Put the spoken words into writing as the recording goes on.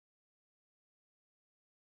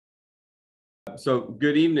So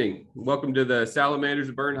good evening. Welcome to the Salamanders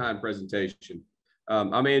of Bernheim presentation.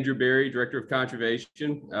 I'm Andrew Berry, Director of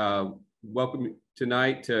Conservation. Welcome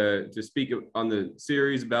tonight to speak on the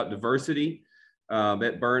series about diversity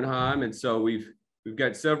at Bernheim. And so we've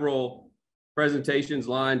got several presentations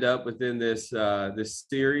lined up within this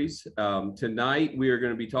series. Tonight we are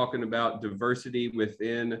going to be talking about diversity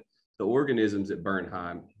within the organisms at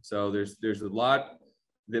Bernheim. So there's a lot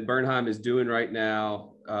that Bernheim is doing right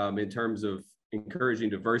now in terms of encouraging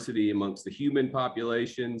diversity amongst the human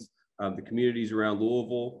populations, the communities around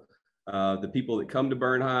Louisville, the people that come to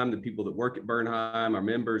Bernheim, the people that work at Bernheim, our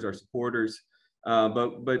members, our supporters.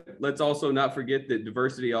 But let's also not forget that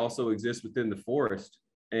diversity also exists within the forest.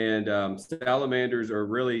 And salamanders are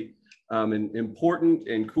really an important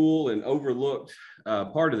and cool and overlooked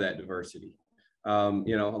part of that diversity.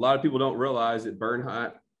 You know, a lot of people don't realize that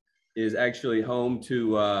Bernheim is actually home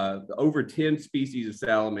to over 10 species of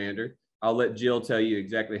salamander. I'll let Jill tell you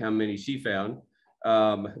exactly how many she found.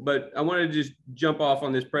 But I wanted to just jump off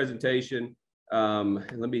on this presentation.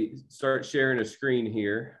 Let me start sharing a screen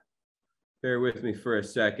here. Bear with me for a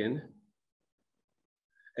second.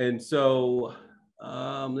 And so,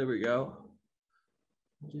 there we go.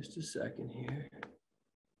 Just a second here.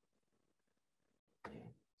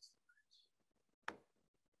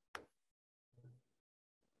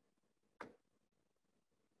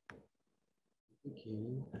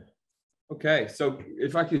 Okay, so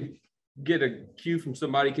if I could get a cue from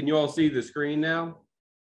somebody, can you all see the screen now?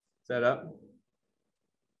 Is that up?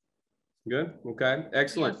 Good, okay,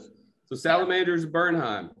 excellent. Yes. So Salamanders of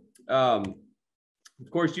Bernheim. Of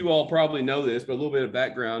course, you all probably know this, but a little bit of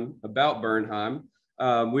background about Bernheim.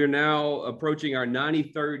 We're now approaching our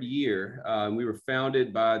 93rd year. We were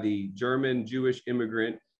founded by the German Jewish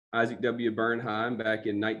immigrant Isaac W. Bernheim back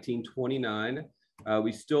in 1929.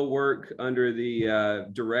 We still work under the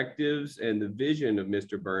directives and the vision of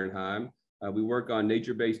Mr. Bernheim. We work on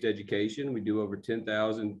nature-based education. We do over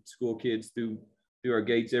 10,000 school kids through our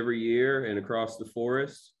gates every year and across the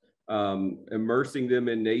forest, immersing them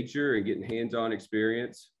in nature and getting hands-on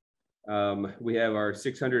experience. We have our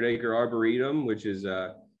 600-acre arboretum, which is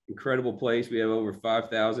an incredible place. We have over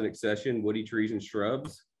 5,000 accession woody trees and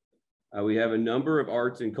shrubs. We have a number of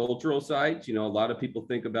arts and cultural sites. You know, a lot of people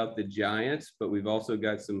think about the giants, but we've also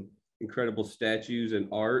got some incredible statues and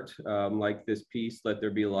art, like this piece, Let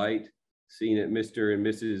There Be Light, seen at Mr. and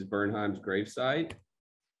Mrs. Bernheim's gravesite.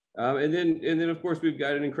 And then, of course, we've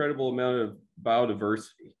got an incredible amount of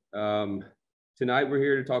biodiversity. Tonight, we're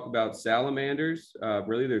here to talk about salamanders.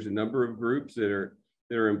 Really, there's a number of groups that are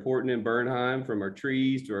important in Bernheim, from our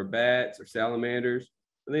trees to our bats, our salamanders.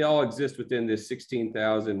 And they all exist within this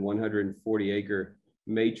 16,140 acre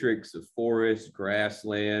matrix of forests,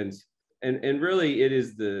 grasslands. And really it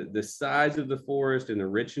is the size of the forest and the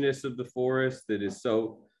richness of the forest that is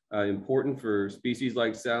so important for species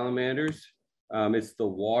like salamanders. It's the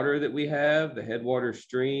water that we have, the headwater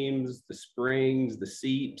streams, the springs, the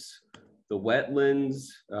seeps, the wetlands.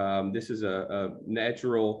 This is a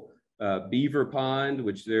natural beaver pond,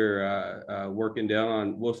 which they're working down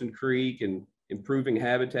on Wilson Creek and improving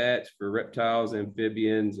habitats for reptiles,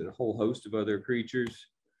 amphibians, and a whole host of other creatures.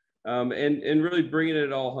 And really bringing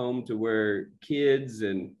it all home to where kids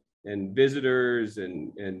and visitors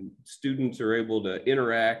and students are able to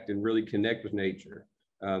interact and really connect with nature.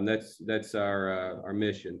 That's our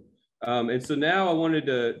mission. And so now I wanted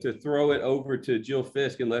to throw it over to Jill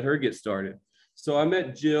Fisk and let her get started. So I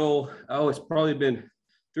met Jill, it's probably been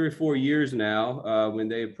 3 or 4 years now, when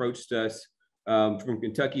they approached us from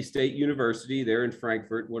Kentucky State University there in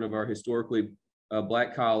Frankfort, one of our historically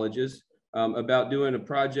Black colleges, about doing a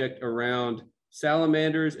project around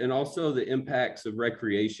salamanders and also the impacts of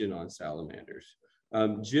recreation on salamanders.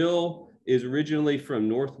 Jill is originally from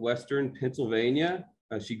northwestern Pennsylvania.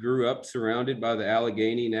 She grew up surrounded by the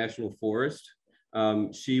Allegheny National Forest.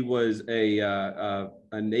 She was a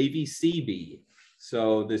Navy Seabee.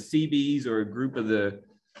 So the Seabees are a group of the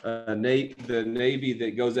Navy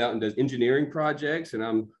that goes out and does engineering projects. And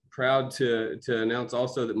I'm proud to announce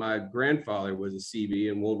also that my grandfather was a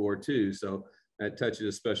Seabee in World War II. So that touches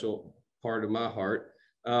a special part of my heart.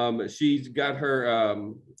 She's got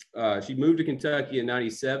her, she moved to Kentucky in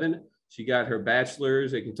 '97. She got her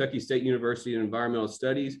bachelor's at Kentucky State University in Environmental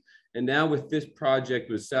Studies. And now with this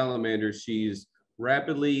project with salamanders, she's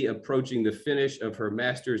rapidly approaching the finish of her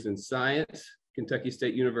master's in science, Kentucky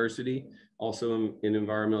State University, also in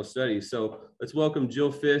environmental studies. So let's welcome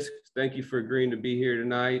Jill Fisk. Thank you for agreeing to be here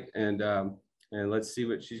tonight, and let's see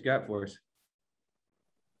what she's got for us.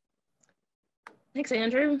 Thanks,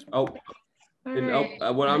 Andrew. What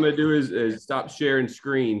I'm going to do is stop sharing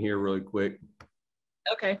screen here really quick.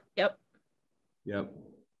 Okay. Yep. Yep.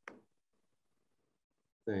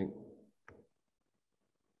 Think.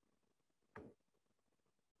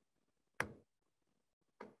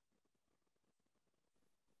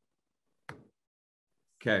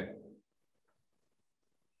 Okay.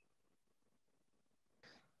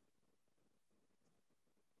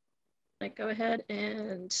 Like, go ahead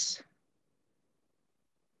and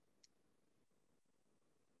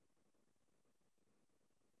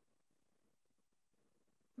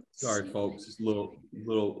sorry, folks, it's a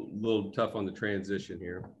little tough on the transition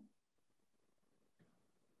here.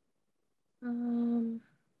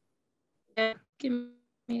 Yeah, give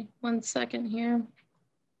me 1 second here.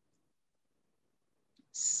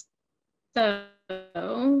 So,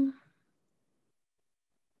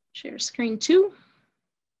 share screen 2.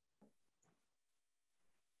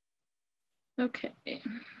 Okay.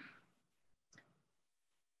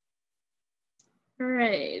 All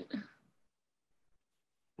right.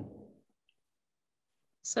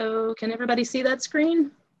 So can everybody see that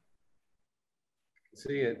screen?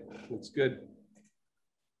 See it. It's good.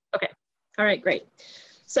 Okay. All right, great.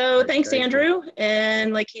 So thanks, Thank Andrew. you.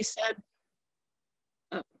 And like he said,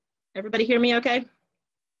 oh, everybody hear me okay?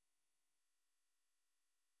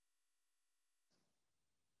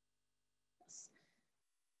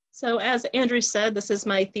 So as Andrew said, this is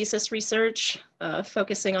my thesis research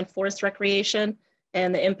focusing on forest recreation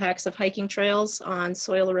and the impacts of hiking trails on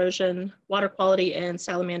soil erosion, water quality, and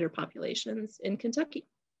salamander populations in Kentucky.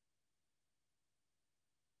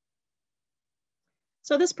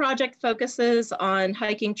 So this project focuses on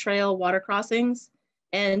hiking trail water crossings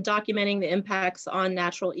and documenting the impacts on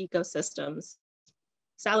natural ecosystems.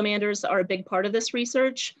 Salamanders are a big part of this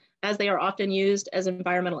research, as they are often used as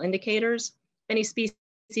environmental indicators. Many species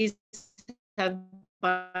have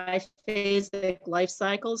biphasic life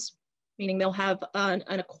cycles, meaning they'll have an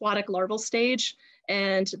aquatic larval stage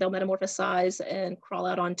and they'll metamorphosize and crawl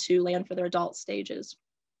out onto land for their adult stages.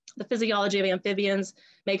 The physiology of amphibians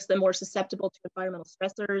makes them more susceptible to environmental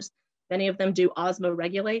stressors. Many of them do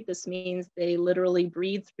osmoregulate. This means they literally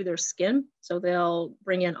breathe through their skin. So they'll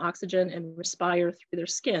bring in oxygen and respire through their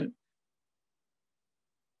skin.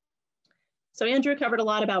 So Andrew covered a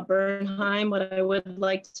lot about Bernheim. What I would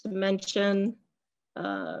like to mention,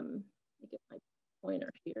 let me get my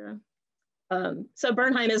pointer here. So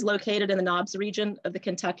Bernheim is located in the Knobs region of the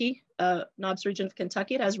Kentucky,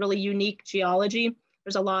 It has really unique geology.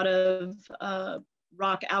 There's a lot of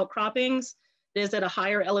rock outcroppings. It is at a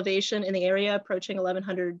higher elevation in the area, approaching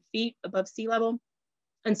 1,100 feet above sea level.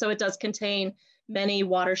 And so it does contain many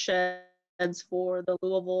watersheds for the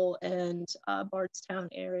Louisville and Bardstown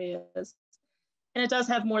areas. And it does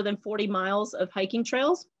have more than 40 miles of hiking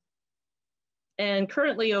trails and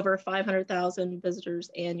currently over 500,000 visitors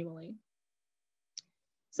annually.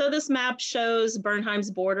 So this map shows Bernheim's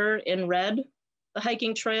border in red. The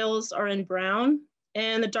hiking trails are in brown,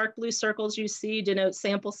 and the dark blue circles you see denote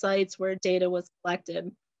sample sites where data was collected.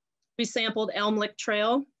 We sampled Elm Lick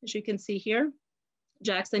Trail, as you can see here,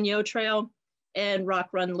 Jackson Yo Trail, and Rock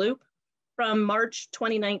Run Loop from March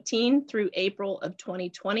 2019 through April of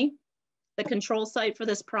 2020. The control site for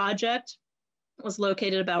this project was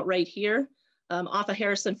located about right here, off of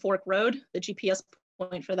Harrison Fork Road. The GPS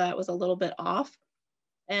point for that was a little bit off.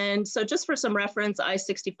 And so just for some reference,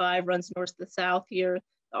 I-65 runs north to south here.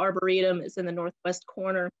 The Arboretum is in the northwest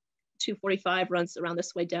corner. 245 runs around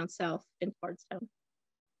this way down south in Bardstown.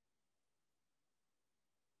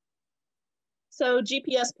 So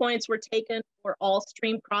GPS points were taken for all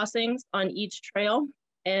stream crossings on each trail,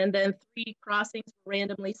 and then 3 crossings were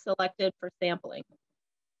randomly selected for sampling.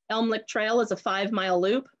 Elm Lick Trail is a 5-mile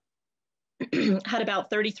loop, had about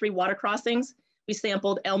 33 water crossings. We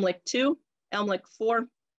sampled Elm Lick 2, Elm Lick 4,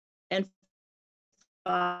 and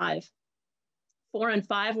 5. 4 and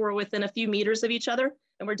 5 were within a few meters of each other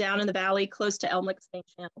and were down in the valley close to Elm Lick's main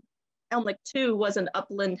channel. Elm Lick 2 was an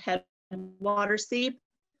upland headwater seep.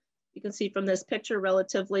 You can see from this picture,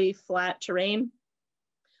 relatively flat terrain.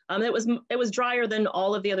 It was drier than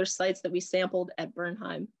all of the other sites that we sampled at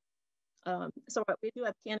Bernheim. So we do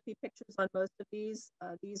have canopy pictures on most of these.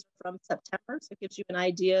 These are from September, so it gives you an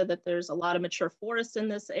idea that there's a lot of mature forest in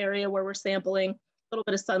this area where we're sampling, a little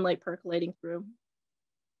bit of sunlight percolating through.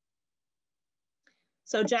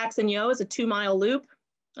 So Jackson Yo is a 2-mile loop.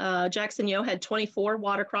 Jackson Yo had 24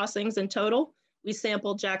 water crossings in total. We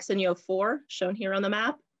sampled Jackson Yo 4, shown here on the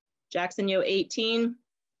map, Jackson Yo 18,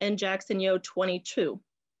 and Jackson Yo 22.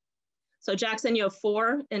 So Jackson Yo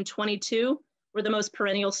 4 and 22 were the most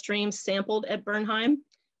perennial streams sampled at Bernheim,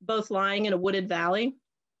 both lying in a wooded valley.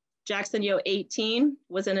 Jackson Yo 18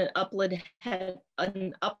 was in an upland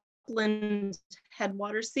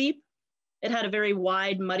headwater seep, It had a very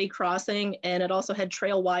wide, muddy crossing, and it also had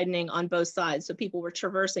trail widening on both sides. So people were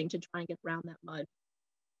traversing to try and get around that mud.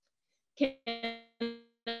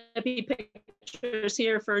 Canopy pictures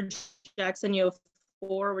here for Jackson Yo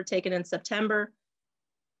 4 were taken in September.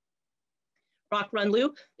 Rock Run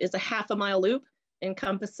Loop is a half-a-mile loop,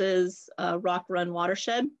 encompasses Rock Run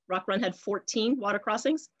watershed. Rock Run had 14 water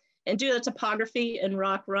crossings. And due to the topography in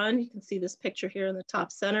Rock Run, you can see this picture here in the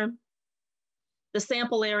top center, the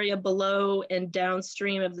sample area below and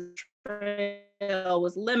downstream of the trail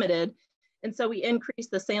was limited. And so we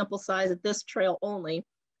increased the sample size at this trail only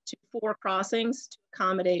to 4 crossings to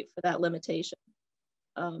accommodate for that limitation.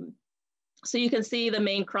 So you can see the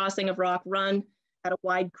main crossing of Rock Run had a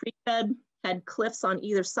wide creek bed, had cliffs on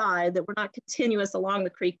either side that were not continuous along the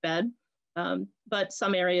creek bed, but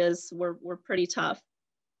some areas were pretty tough.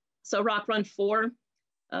 So Rock Run 4,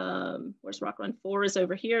 where's Rock Run 4 is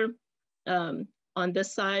over here. On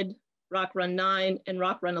this side, Rock Run 9 and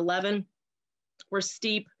Rock Run 11 were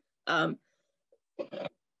steep. Excuse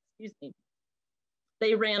me.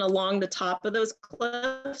 They ran along the top of those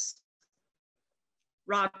cliffs.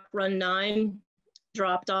 Rock Run 9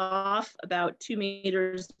 dropped off about 2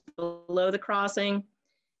 meters below the crossing.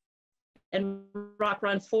 And Rock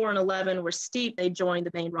Run 4 and 11 were steep. They joined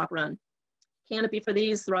the main Rock Run. Canopy for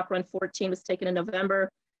these, Rock Run 14 was taken in November,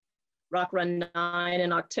 Rock Run 9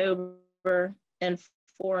 in October, and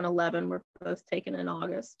 4 and 11 were both taken in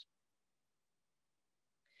August.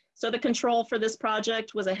 So the control for this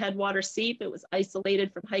project was a headwater seep. It was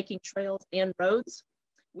isolated from hiking trails and roads.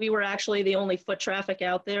 We were actually the only foot traffic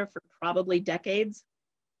out there for probably decades.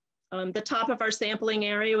 The top of our sampling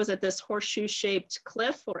area was at this horseshoe-shaped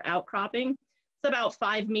cliff or outcropping. It's about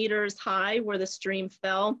 5 meters high where the stream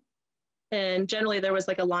fell. And generally there was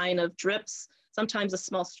like a line of drips, sometimes a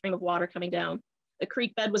small stream of water coming down. The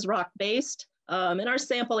creek bed was rock-based, and our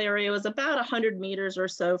sample area was about 100 meters or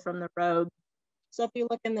so from the road. So if you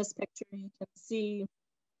look in this picture, you can see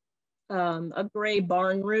a gray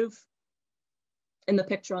barn roof. In the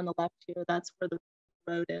picture on the left here, that's where the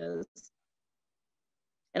road is.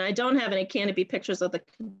 And I don't have any canopy pictures of the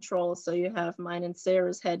control, so you have mine and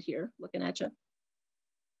Sarah's head here looking at you.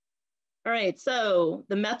 All right, so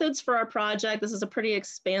the methods for our project, this is a pretty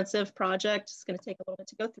expansive project. It's going to take a little bit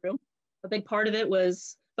to go through. A big part of it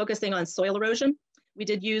was focusing on soil erosion. We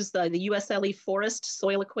did use the USLE forest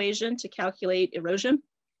soil equation to calculate erosion.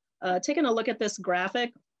 Taking a look at this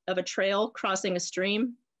graphic of a trail crossing a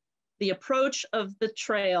stream, the approach of the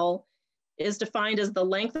trail is defined as the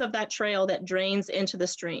length of that trail that drains into the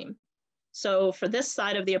stream. So for this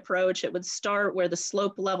side of the approach, it would start where the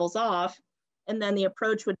slope levels off, and then the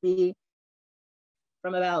approach would be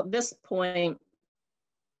from about this point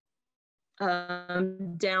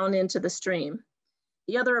down into the stream.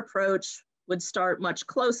 The other approach would start much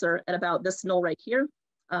closer at about this knoll right here.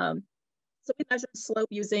 So we measured slope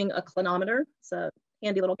using a clinometer. It's a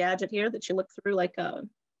handy little gadget here that you look through like a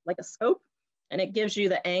scope, and it gives you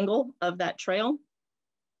the angle of that trail.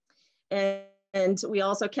 And we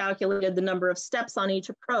also calculated the number of steps on each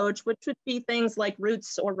approach, which would be things like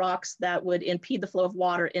roots or rocks that would impede the flow of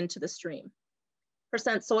water into the stream.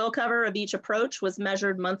 Percent soil cover of each approach was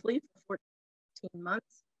measured monthly for 14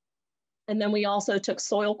 months. And then we also took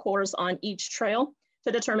soil cores on each trail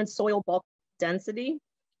to determine soil bulk density,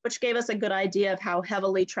 which gave us a good idea of how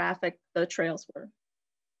heavily trafficked the trails were.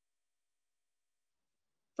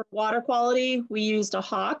 For water quality, we used a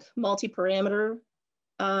Hawk multi-parameter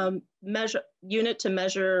unit to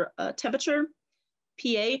measure temperature,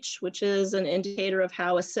 pH, which is an indicator of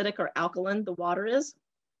how acidic or alkaline the water is,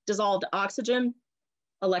 dissolved oxygen,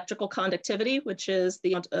 electrical conductivity, which is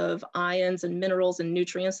the amount of ions and minerals and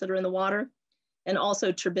nutrients that are in the water, and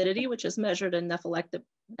also turbidity, which is measured in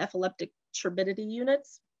nepheleptic turbidity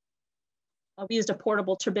units. We used a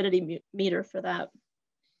portable turbidity meter for that.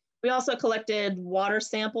 We also collected water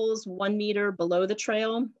samples 1 meter below the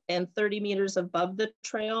trail and 30 meters above the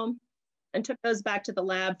trail, and took those back to the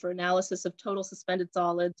lab for analysis of total suspended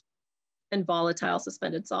solids and volatile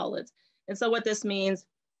suspended solids. And so what this means,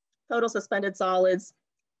 total suspended solids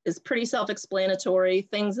is pretty self-explanatory.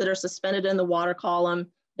 Things that are suspended in the water column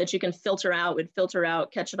that you can filter out,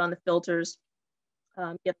 catch it on the filters,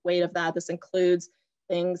 get the weight of that. This includes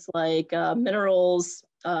things like minerals,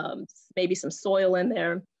 maybe some soil in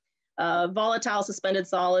there. Volatile suspended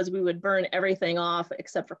solids, we would burn everything off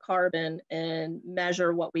except for carbon and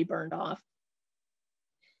measure what we burned off.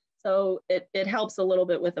 So it helps a little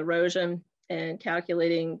bit with erosion and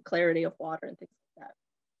calculating clarity of water and things like that.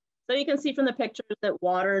 So you can see from the pictures that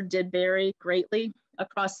water did vary greatly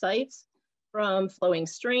across sites, from flowing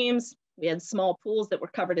streams. We had small pools that were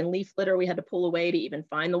covered in leaf litter we had to pull away to even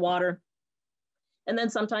find the water. And then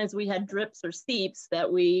sometimes we had drips or seeps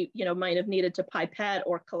that we, might have needed to pipette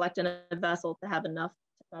or collect in a vessel to have enough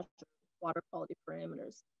to measure water quality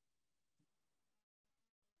parameters.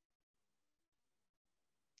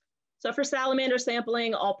 So for salamander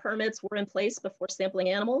sampling, all permits were in place before sampling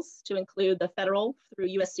animals, to include the federal through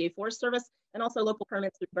USDA Forest Service, and also local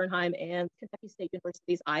permits through Bernheim and Kentucky State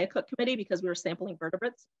University's Aquaculture Committee, because we were sampling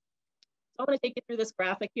vertebrates. So I'm going to take you through this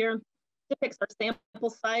graphic here. It depicts our sample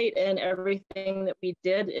site and everything that we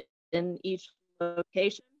did in each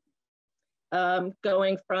location,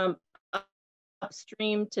 going from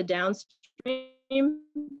upstream to downstream,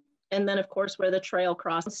 and then of course where the trail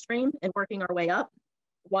crosses stream, and working our way up.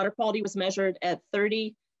 Water quality was measured at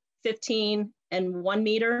 30, 15, and 1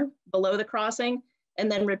 meter below the crossing,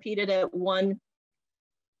 and then repeated at 1,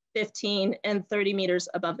 15, and 30 meters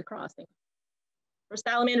above the crossing. For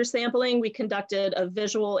salamander sampling, we conducted a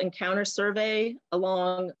visual encounter survey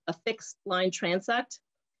along a fixed line transect.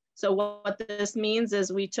 So what this means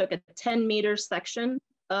is we took a 10-meter section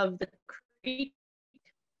of the creek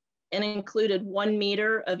and included 1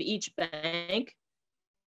 meter of each bank.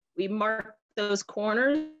 We marked those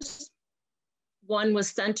corners. One was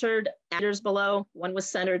centered meters below, one was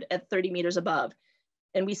centered at 30 meters above.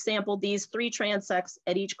 And we sampled these 3 transects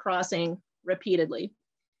at each crossing repeatedly.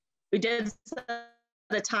 We did set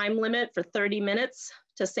a time limit for 30 minutes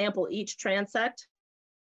to sample each transect.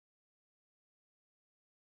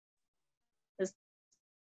 This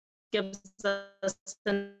gives us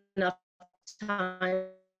enough time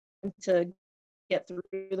to get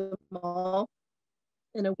through them all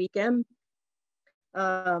in a weekend.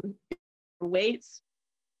 Weights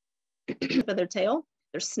for their tail,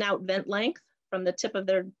 their snout vent length from the tip of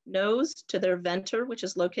their nose to their venter, which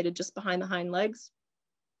is located just behind the hind legs.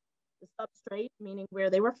 The substrate, meaning where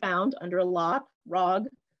they were found, under a log,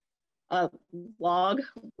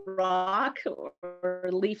 rock, or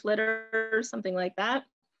leaf litter, something like that.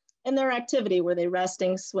 And their activity, were they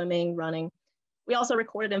resting, swimming, running. We also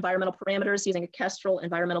recorded environmental parameters using a Kestrel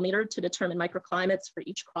environmental meter to determine microclimates for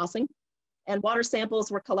each crossing. And water samples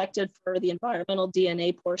were collected for the environmental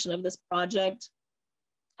DNA portion of this project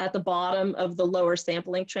at the bottom of the lower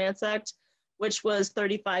sampling transect, which was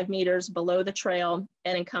 35 meters below the trail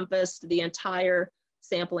and encompassed the entire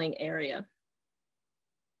sampling area.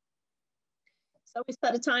 So we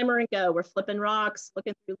set a timer and go. We're flipping rocks,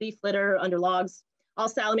 looking through leaf litter, under logs. All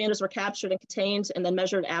salamanders were captured and contained and then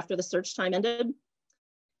measured after the search time ended.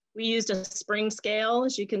 We used a spring scale,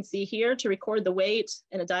 as you can see here, to record the weight,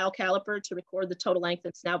 and a dial caliper to record the total length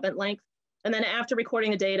and snout vent length. And then after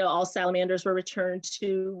recording the data, all salamanders were returned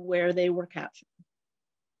to where they were captured.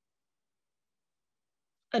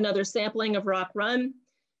 Another sampling of Rock Run.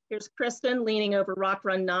 Here's Kristen leaning over Rock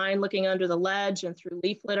Run 9, looking under the ledge and through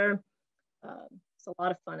leaf litter. It's a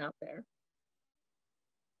lot of fun out there.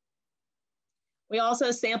 We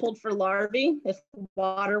also sampled for larvae if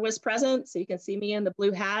water was present. So you can see me in the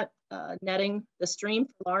blue hat netting the stream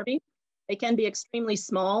for larvae. They can be extremely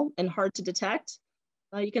small and hard to detect.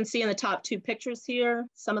 You can see in the top 2 pictures here,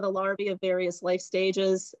 some of the larvae of various life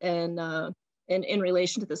stages and in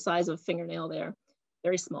relation to the size of a fingernail there,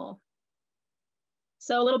 very small.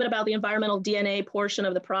 So a little bit about the environmental DNA portion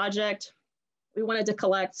of the project. We wanted to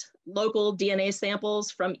collect local DNA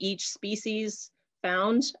samples from each species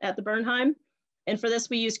found at the Bernheim. And for this,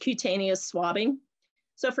 we use cutaneous swabbing.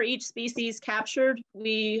 So for each species captured,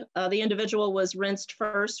 the individual was rinsed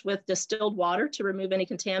first with distilled water to remove any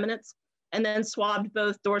contaminants, and then swabbed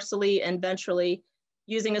both dorsally and ventrally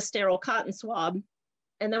using a sterile cotton swab.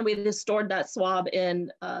 And then we just stored that swab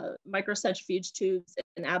in microcentrifuge tubes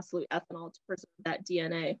in absolute ethanol to preserve that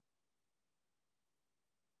DNA.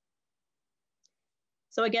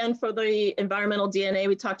 So again, for the environmental DNA,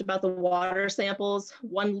 we talked about the water samples,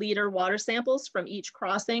 1 liter water samples from each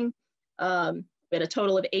crossing. We had a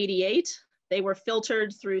total of 88. They were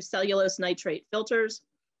filtered through cellulose nitrate filters.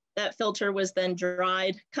 That filter was then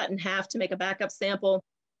dried, cut in half to make a backup sample,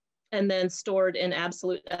 and then stored in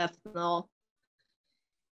absolute ethanol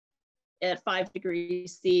at 5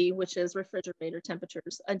 degrees C, which is refrigerator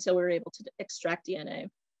temperatures, until we were able to extract DNA.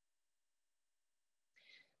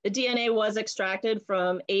 The DNA was extracted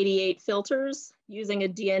from 88 filters using a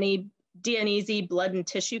DNeasy blood and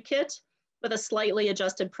tissue kit with a slightly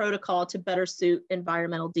adjusted protocol to better suit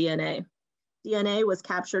environmental DNA. DNA was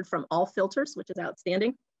captured from all filters, which is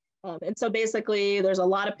outstanding. And so basically there's a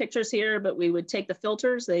lot of pictures here, but we would take the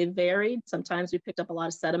filters, they varied. Sometimes we picked up a lot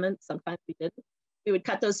of sediment, sometimes we didn't. We would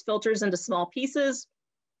cut those filters into small pieces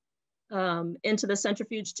into the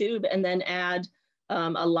centrifuge tube, and then add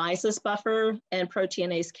a lysis buffer and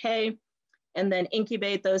proteinase K, and then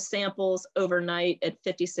incubate those samples overnight at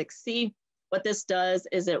 56 C. What this does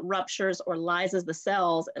is it ruptures or lyses the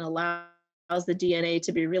cells and allows the DNA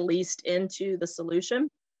to be released into the solution.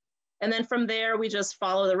 And then from there, we just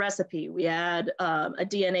follow the recipe. We add a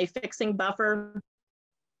DNA fixing buffer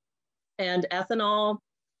and ethanol,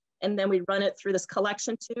 and then we run it through this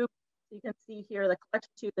collection tube. So you can see here, the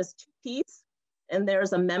collection tube is 2-piece, and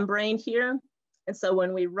there's a membrane here. And so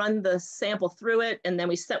when we run the sample through it, and then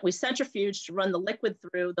we centrifuge to run the liquid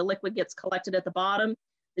through, the liquid gets collected at the bottom,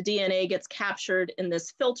 the DNA gets captured in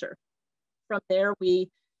this filter. From there, we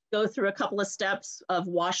go through a couple of steps of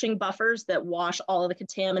washing buffers that wash all of the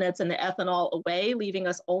contaminants and the ethanol away, leaving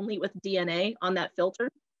us only with DNA on that filter.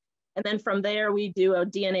 And then from there, we do a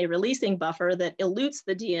DNA releasing buffer that elutes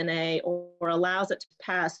the DNA or allows it to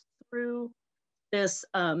pass through this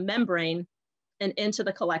membrane and into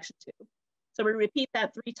the collection tube. So we repeat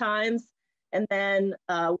that 3 times, and then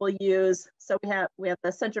we'll use, so we have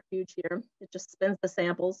the centrifuge here. It just spins the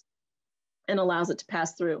samples and allows it to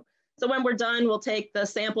pass through. So when we're done, we'll take the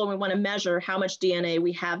sample and we want to measure how much DNA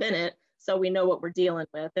we have in it so we know what we're dealing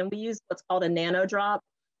with. And we use what's called a nano drop.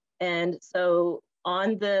 And so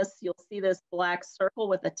on this, you'll see this black circle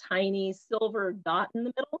with a tiny silver dot in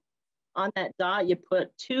the middle. On that dot, you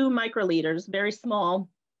put 2 microliters, very small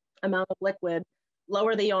amount of liquid,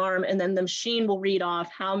 lower the arm, and then the machine will read off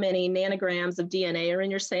how many nanograms of DNA are in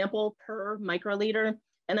your sample per microliter.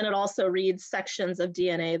 And then it also reads sections of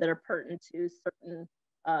DNA that are pertinent to certain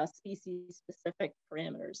species-specific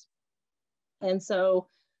parameters. And so,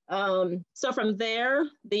 so from there,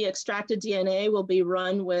 the extracted DNA will be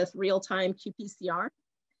run with real-time qPCR.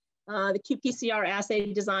 The qPCR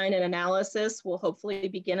assay design and analysis will hopefully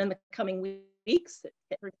begin in the coming weeks.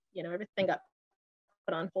 Everything got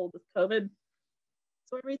put on hold with COVID.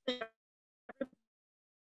 So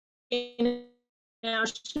everything now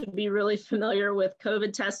should be really familiar with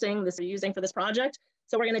COVID testing this we're using for this project.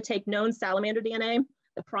 So we're going to take known salamander DNA.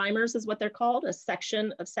 The primers is what they're called, a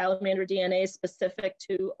section of salamander DNA specific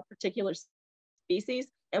to a particular species,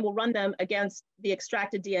 and we'll run them against the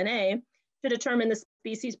extracted DNA to determine the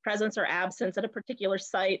species' presence or absence at a particular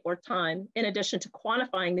site or time, in addition to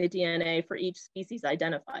quantifying the DNA for each species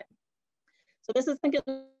identified. So this isn't going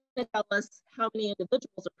to tell us how many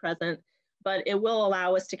individuals are present, but it will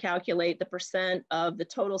allow us to calculate the percent of the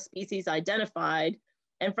total species identified,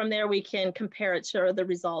 and from there we can compare it to the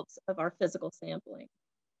results of our physical sampling.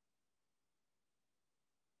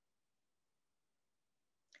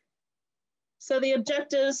 So the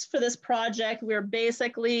objectives for this project, we're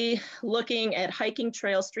basically looking at hiking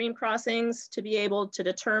trail stream crossings to be able to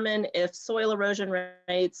determine if soil erosion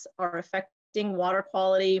rates are affecting water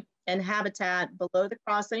quality and habitat below the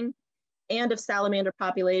crossing, and if salamander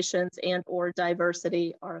populations and or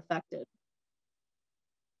diversity are affected.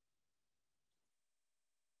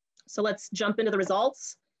 So let's jump into the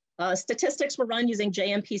results. Statistics were run using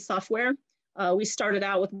JMP software. We started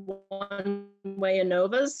out with one-way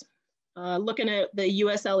ANOVAs. Looking at the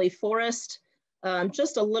USLE forest,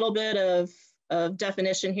 just a little bit of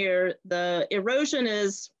definition here. The erosion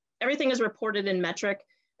is, everything is reported in metric.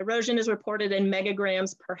 Erosion is reported in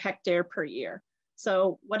megagrams per hectare per year.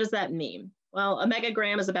 So what does that mean? Well, a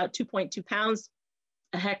megagram is about 2.2 pounds.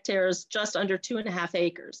 A hectare is just under 2.5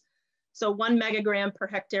 acres. So 1 megagram per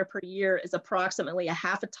hectare per year is approximately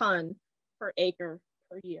 0.5 ton per acre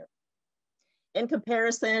per year. In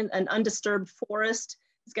comparison, an undisturbed forest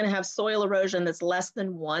is going to have soil erosion that's less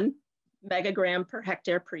than 1 megagram per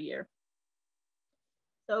hectare per year.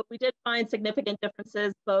 So we did find significant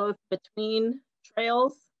differences both between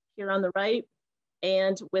trails here on the right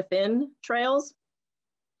and within trails.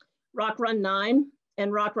 Rock Run 9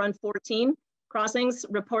 and Rock Run 14 crossings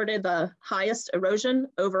reported the highest erosion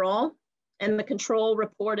overall, and the control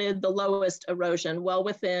reported the lowest erosion, well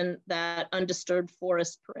within that undisturbed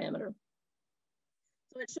forest parameter.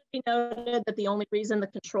 So it should be noted that the only reason the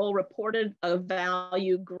control reported a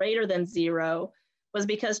value greater than 0 was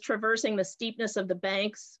because traversing the steepness of the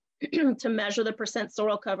banks to measure the percent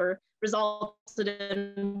soil cover resulted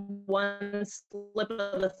in 1 slip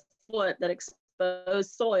of the foot that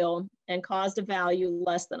exposed soil and caused a value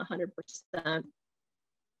less than 100%.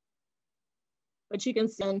 Which you can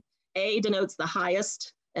see, A denotes the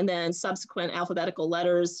highest, and then subsequent alphabetical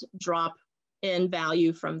letters drop in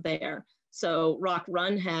value from there. So Rock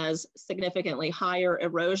Run has significantly higher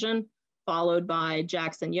erosion, followed by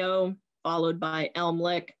Jackson Yo, followed by Elm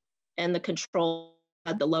Lick, and the control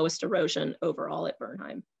had the lowest erosion overall at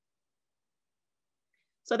Bernheim.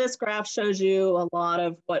 So this graph shows you a lot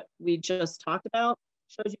of what we just talked about,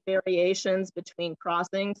 shows you variations between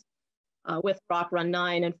crossings, with Rock Run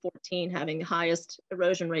 9 and 14 having the highest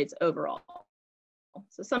erosion rates overall.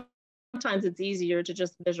 So some sometimes it's easier to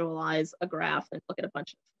just visualize a graph and look at a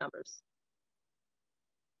bunch of numbers.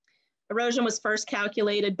 Erosion was first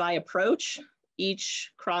calculated by approach.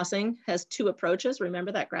 Each crossing has 2 approaches,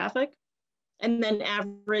 remember that graphic? And then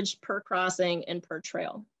averaged per crossing and per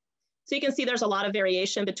trail. So you can see there's a lot of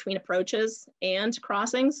variation between approaches and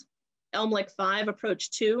crossings. Elm Lick 5, approach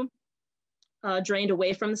 2, drained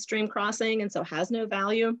away from the stream crossing and so has no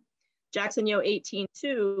value. Jackson Yo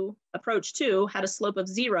 18-2, approach 2, had a slope of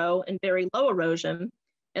 0 and very low erosion.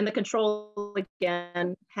 And the control,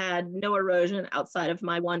 again, had no erosion outside of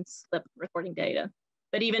my 1 slip recording data.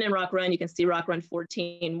 But even in Rock Run, you can see Rock Run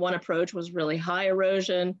 14, one approach was really high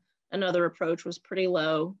erosion, another approach was pretty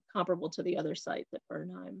low, comparable to the other sites at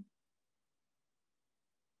Bernheim.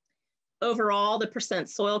 Overall, the percent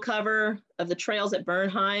soil cover of the trails at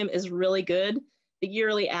Bernheim is really good. The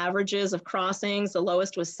yearly averages of crossings, the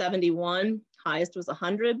lowest was 71, highest was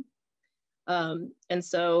 100. And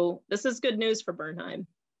so this is good news for Bernheim.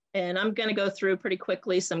 And I'm gonna go through pretty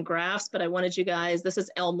quickly some graphs, but I wanted you guys, this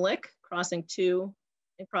is Elm Lick, crossing 2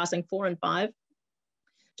 and crossing 4 and 5.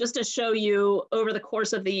 Just to show you over the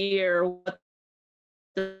course of the year, what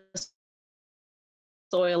the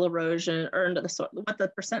soil erosion, what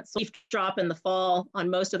the percent leaf drop in the fall on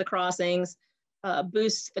most of the crossings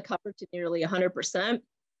boosts the cover to nearly 100%.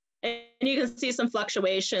 And you can see some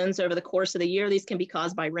fluctuations over the course of the year. These can be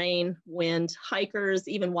caused by rain, wind, hikers,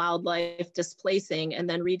 even wildlife displacing and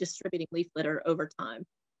then redistributing leaf litter over time.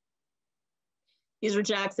 These are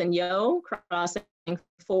Jackson Yo crossing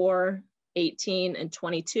 4, 18, and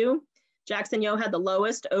 22. Jackson Yo had the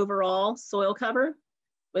lowest overall soil cover,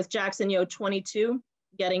 with Jackson Yo 22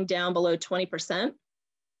 getting down below 20%.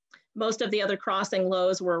 Most of the other crossing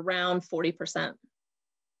lows were around 40%.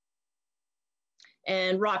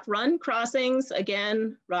 And Rock Run crossings,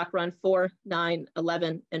 again, Rock Run 4, 9,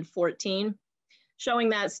 11, and 14, showing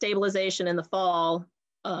that stabilization in the fall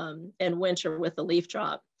and winter with the leaf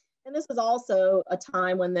drop. And this is also a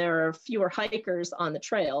time when there are fewer hikers on the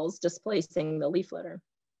trails displacing the leaf litter.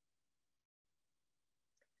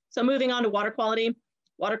 So moving on to water quality.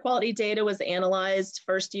 Water quality data was analyzed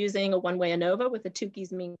first using a one-way ANOVA with a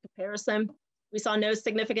Tukey's mean comparison. We saw no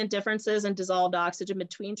significant differences in dissolved oxygen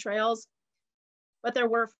between trails, but there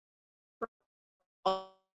were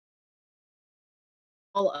all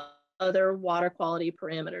other water quality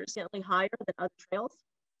parameters, significantly higher than other trails.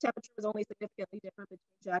 Temperature was only significantly different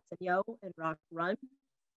between Jackson Yo and Rock Run.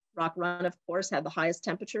 Rock Run, of course, had the highest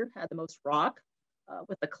temperature, had the most rock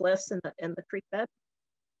with the cliffs and the creek bed.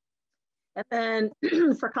 And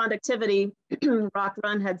then for conductivity, Rock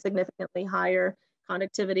Run had significantly higher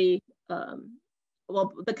conductivity.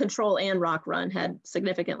 Well, the control and Rock Run had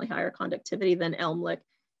significantly higher conductivity than Elm Lick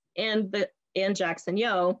and Jackson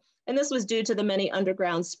Yo. And this was due to the many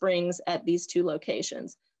underground springs at these 2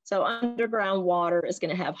 locations. So underground water is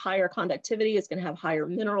going to have higher conductivity, it's going to have higher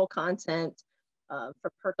mineral content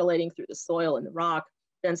for percolating through the soil and the rock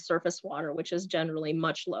than surface water, which is generally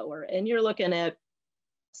much lower. And you're looking at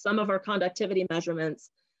some of our conductivity measurements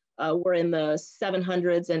were in the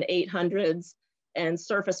 700s and 800s, and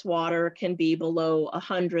surface water can be below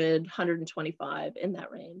 100, 125 in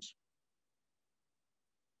that range.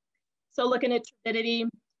 So looking at turbidity,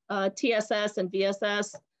 TSS and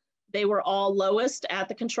VSS, they were all lowest at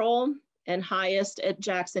the control and highest at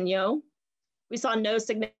Jackson Yo. We saw no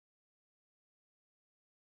significant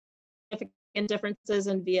differences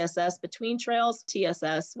in VSS between trails,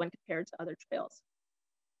 TSS when compared to other trails.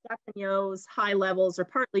 Jackson Yo's high levels are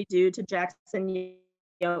partly due to Jackson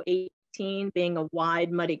Yo 18 being a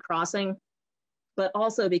wide, muddy crossing, but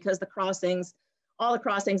also because the crossings, all the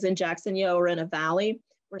crossings in Jackson Yo are in a valley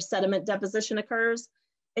where sediment deposition occurs.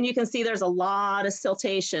 And you can see there's a lot of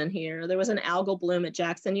siltation here. There was an algal bloom at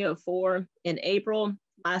Jackson Yo 4 in April,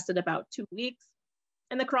 lasted about 2 weeks.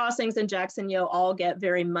 And the crossings in Jackson Yo all get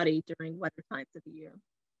very muddy during wetter times of the year.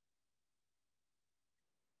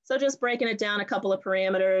 So just breaking it down a couple of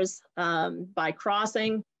parameters by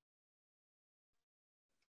crossing.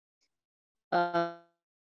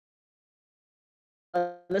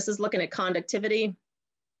 This is looking at conductivity.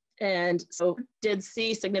 And so did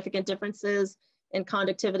see significant differences in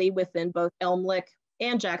conductivity within both Elm Lick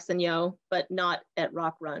and Jackson Yo, but not at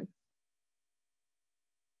Rock Run.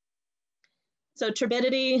 So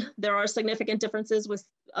turbidity, there are significant differences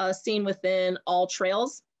seen within all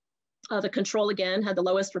trails. The control again had the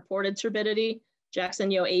lowest reported turbidity.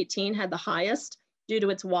 Jackson Yo 18 had the highest due to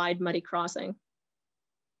its wide muddy crossing.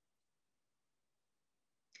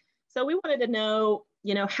 So we wanted to know,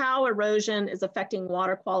 how erosion is affecting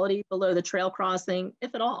water quality below the trail crossing,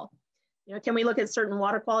 if at all. Can we look at certain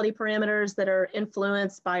water quality parameters that are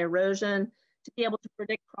influenced by erosion? to be able to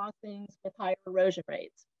predict crossings with higher erosion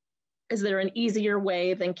rates? Is there an easier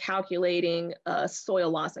way than calculating a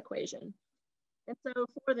soil loss equation? And so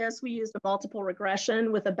for this, we used a multiple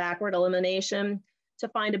regression with a backward elimination to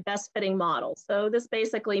find a best fitting model. So this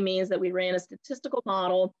basically means that we ran a statistical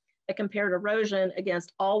model that compared erosion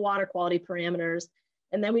against all water quality parameters.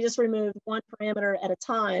 And then we just removed one parameter at a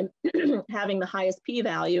time, having the highest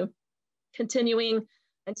p-value, continuing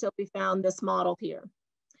until we found this model here.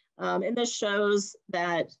 And this shows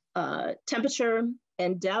that temperature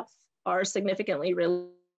and depth are significantly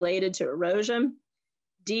related to erosion.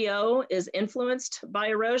 DO is influenced by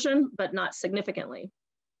erosion, but not significantly.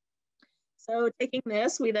 So taking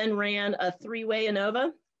this, we then ran a three-way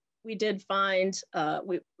ANOVA. We did find,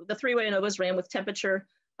 the three-way ANOVAs ran with temperature,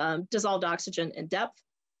 dissolved oxygen, and depth.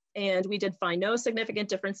 And we did find no significant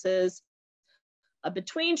differences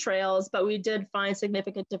between trails, but we did find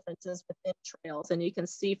significant differences within trails. And you can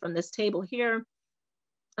see from this table here,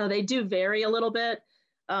 they do vary a little bit,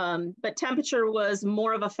 but temperature was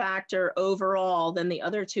more of a factor overall than the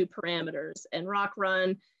other two parameters. And rock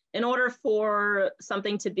run, in order for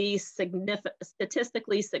something to be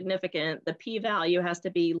statistically significant, the p-value has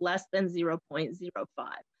to be less than 0.05.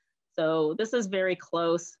 So this is very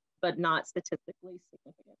close, but not statistically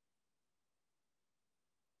significant.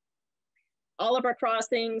 All of our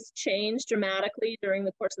crossings changed dramatically during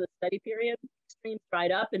the course of the study period. Streams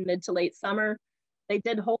dried up in mid to late summer. They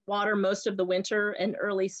did hold water most of the winter and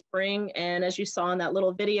early spring. And as you saw in that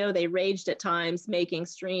little video, they raged at times, making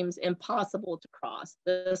streams impossible to cross.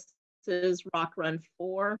 This is Rock Run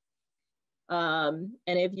 4.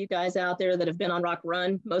 Any of you guys out there that have been on Rock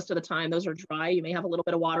Run, most of the time those are dry. You may have a little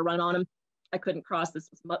bit of water run on them. I couldn't cross this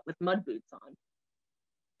with mud boots on.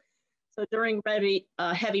 So during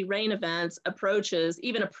heavy rain events, the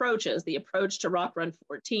approach to Rock Run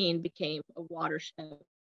 14 became a watershed.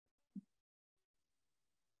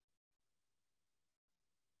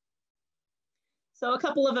 So a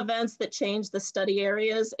couple of events that changed the study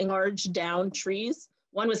areas enlarged down trees.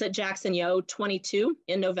 One was at Jackson Yo 22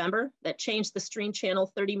 in November that changed the stream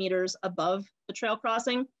channel 30 meters above the trail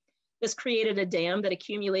crossing. This created a dam that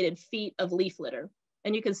accumulated feet of leaf litter.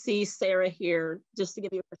 And you can see Sarah here, just to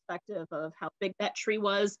give you a perspective of how big that tree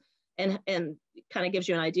was and kind of gives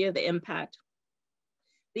you an idea of the impact.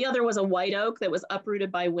 The other was a white oak that was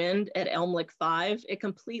uprooted by wind at Elm Lick 5. It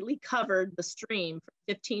completely covered the stream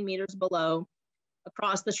from 15 meters below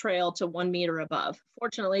across the trail to 1 meter above.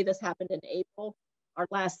 Fortunately, this happened in April, our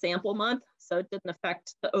last sample month, so it didn't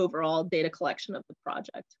affect the overall data collection of the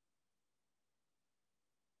project.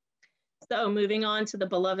 So moving on to the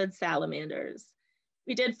beloved salamanders.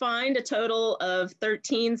 We did find a total of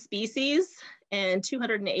 13 species and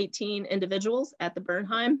 218 individuals at the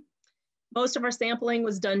Bernheim. Most of our sampling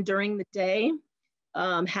was done during the day.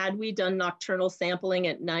 Had we done nocturnal sampling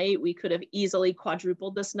at night, we could have easily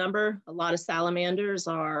quadrupled this number. A lot of salamanders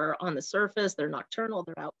are on the surface, they're nocturnal,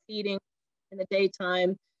 they're out feeding. In the daytime,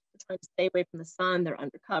 they're trying to stay away from the sun, they're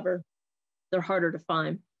undercover, they're harder to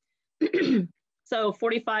find. So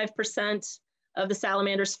 45% of the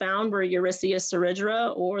salamanders found were Eurycia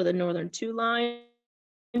ceridera, or the northern two-line,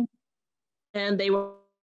 and they were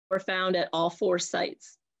found at all 4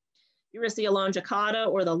 sites. Eurycia longicauda,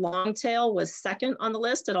 or the longtail, was second on the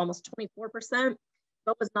list at almost 24%,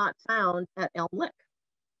 but was not found at Elm Lick.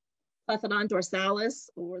 Plethodon dorsalis,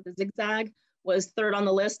 or the zigzag, was third on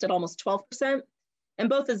the list at almost 12%. And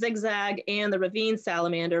both the zigzag and the ravine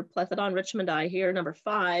salamander, Plethodon richmondi here, number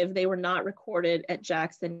 5, they were not recorded at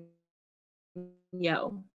Jackson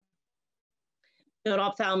Yo. Note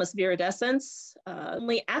ophthalmus viridescens,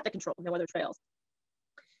 only at the control, no other trails.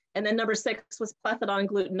 And then number 6 was Plethodon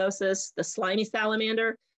glutinosus, the slimy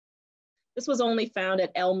salamander. This was only found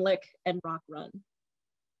at Elm Lick and Rock Run.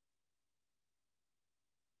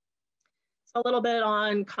 So a little bit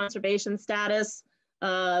on conservation status.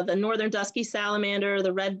 The northern dusky salamander,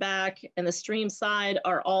 the redback, and the stream side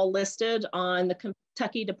are all listed on the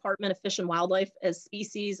Kentucky Department of Fish and Wildlife as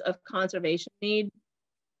species of conservation need.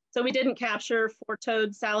 So we didn't capture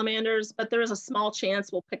 4-toed salamanders, but there is a small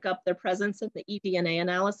chance we'll pick up their presence in the eDNA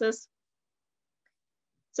analysis.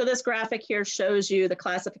 So this graphic here shows you the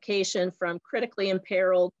classification from critically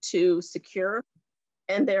imperiled to secure,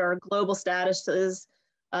 and there are global statuses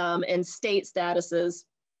and state statuses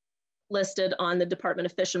listed on the Department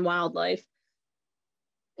of Fish and Wildlife.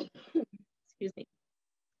 Excuse me.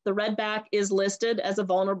 The redback is listed as a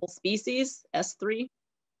vulnerable species, S3.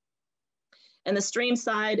 And the stream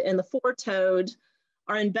side and the 4-toed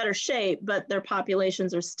are in better shape, but their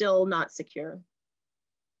populations are still not secure.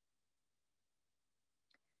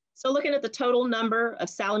 So looking at the total number of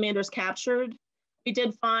salamanders captured, We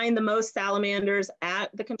did find the most salamanders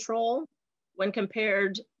at the control when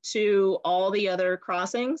compared to all the other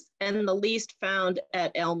crossings, and the least found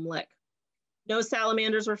at Elm Lick. No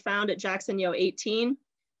salamanders were found at Jackson Yo 18.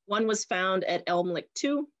 One was found at Elm Lick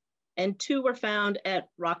 2, and 2 were found at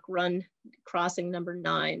Rock Run crossing number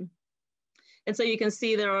 9. And so you can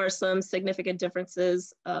see there are some significant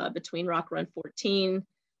differences between Rock Run 14,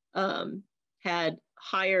 had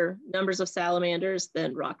higher numbers of salamanders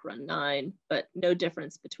than Rock Run 9, but no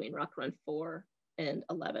difference between Rock Run 4 and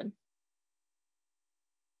 11.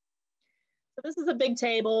 So this is a big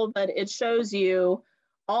table, but it shows you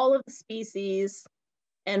all of the species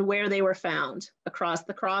and where they were found across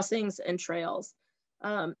the crossings and trails.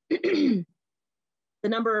 The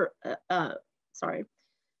number, sorry.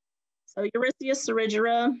 So Eurytheus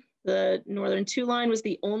cerigera, the northern two-line, was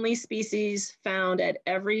the only species found at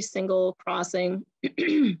every single crossing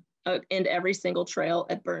and every single trail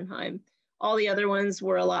at Bernheim. All the other ones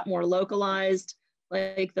were a lot more localized,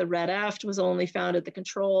 like the red eft was only found at the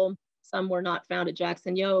control. Some were not found at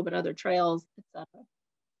Jackson Yo, but other trails, etc.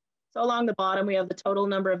 So along the bottom, we have the total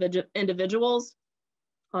number of individuals.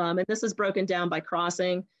 And this is broken down by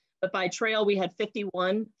crossing, but by trail, we had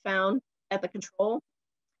 51 found at the control.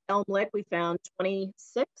 Elm Lick, we found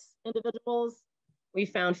 26 individuals. We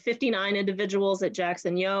found 59 individuals at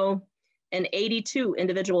Jackson Yo and 82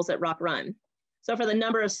 individuals at Rock Run. So for the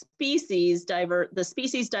number of species, the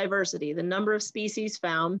species diversity, the number of species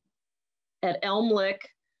found at Elm Lick,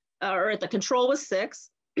 or at the control was 6.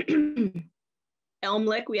 Elm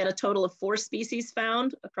Lick, we had a total of 4 species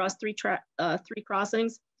found across 3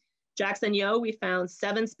 crossings. Jackson Yo, we found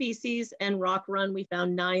 7 species, and Rock Run, we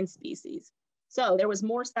found 9 species. So there was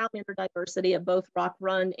more salamander diversity at both Rock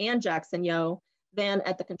Run and Jackson Yo than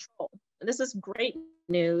at the control. And this is great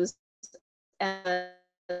news,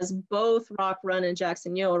 as both Rock Run and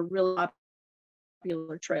Jackson Yo are really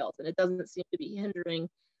popular trails, and it doesn't seem to be hindering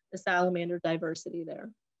the salamander diversity there.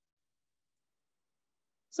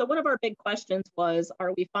 So one of our big questions was,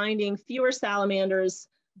 are we finding fewer salamanders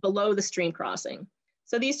below the stream crossing?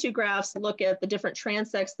 So these two graphs look at the different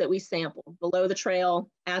transects that we sampled, below the trail,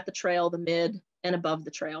 at the trail, the mid, and above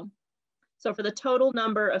the trail. So for the total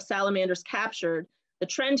number of salamanders captured, the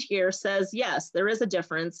trend here says, yes, there is a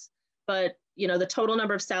difference, but the total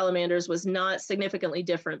number of salamanders was not significantly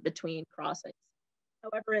different between crossings.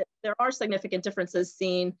 However, there are significant differences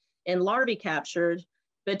seen in larvae captured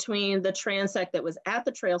between the transect that was at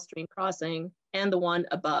the trail stream crossing and the one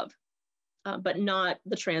above, but not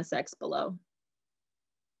the transects below.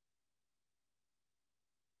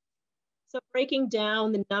 So breaking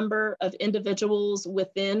down the number of individuals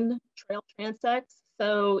within trail transects.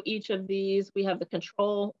 So each of these, we have the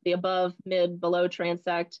control, the above, mid, below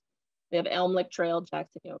transect. We have Elm Lick Trail,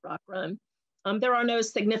 Jackson Yo, Rock Run. There are no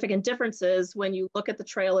significant differences when you look at the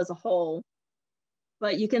trail as a whole,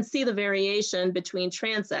 but you can see the variation between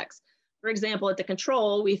transects. For example, at the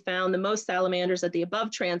control, we found the most salamanders at the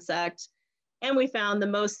above transect, and we found the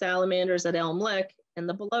most salamanders at Elm Lick in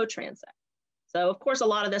the below transect. So of course, a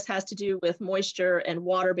lot of this has to do with moisture and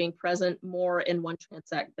water being present more in one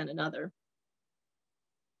transect than another.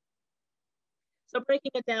 So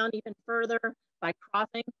breaking it down even further by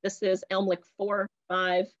crossing, this is Elm Lick 4,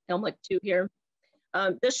 5, Elm Lick 2 here.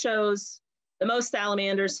 This shows the most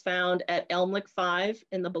salamanders found at Elm Lick 5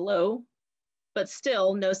 in the below, but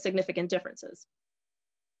still no significant differences.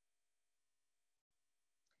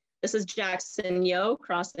 This is Jackson Yo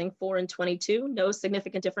crossing 4 and 22. No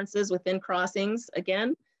significant differences within crossings.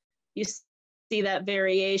 Again, you see that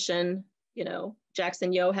variation.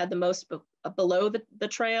 Jackson Yo had the most below the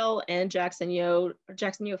trail, and Jackson Yo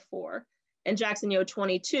 4. And Jackson Yo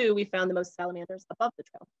 22, we found the most salamanders above the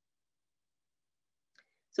trail.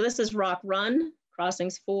 So this is Rock Run,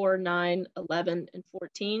 crossings 4, 9, 11, and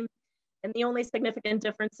 14. And the only significant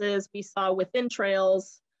differences we saw within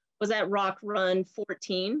trails was at Rock Run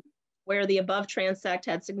 14, where the above transect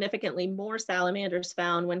had significantly more salamanders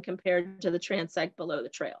found when compared to the transect below the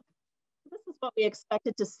trail. This is what we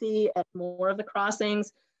expected to see at more of the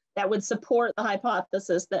crossings that would support the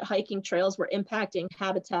hypothesis that hiking trails were impacting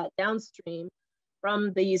habitat downstream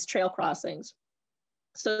from these trail crossings.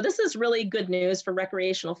 So this is really good news for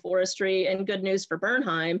recreational forestry and good news for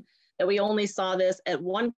Bernheim that we only saw this at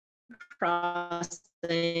one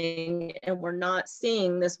crossing and we're not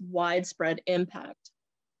seeing this widespread impact.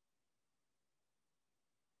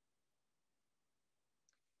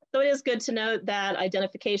 So it is good to note that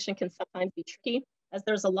identification can sometimes be tricky, as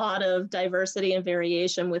there's a lot of diversity and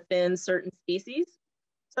variation within certain species.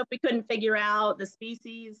 So if we couldn't figure out the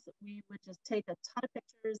species, we would just take a ton of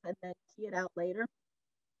pictures and then key it out later.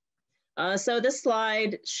 So this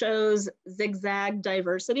slide shows zigzag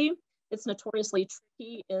diversity. It's notoriously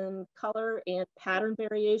tricky in color and pattern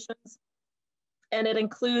variations. And it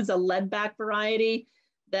includes a leadback variety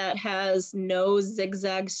that has no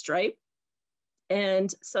zigzag stripe.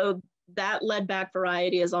 And so that leadback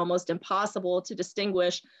variety is almost impossible to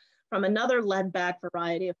distinguish from another leadback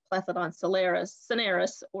variety of Plethodon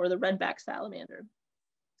cineris, or the redback salamander.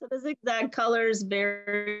 So the zigzag colors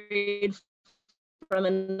varied from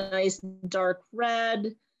a nice dark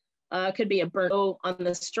red, could be a burnt on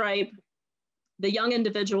the stripe. The young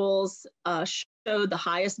individuals showed the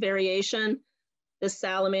highest variation. This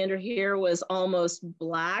salamander here was almost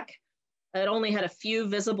black. It only had a few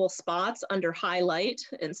visible spots under high light,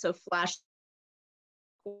 and so flash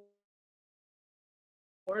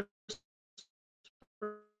were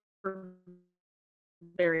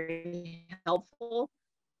very helpful.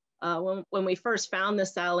 When we first found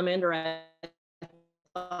this salamander, I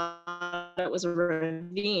thought it was a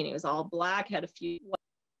ravine. It was all black, had a few.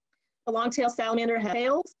 The long-tail salamander had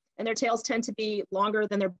tails, and their tails tend to be longer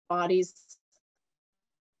than their bodies.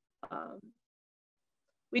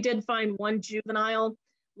 We did find one juvenile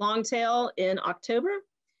longtail in October.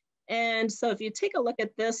 And so if you take a look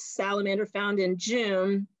at this salamander found in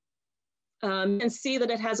June, you can see that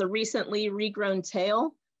it has a recently regrown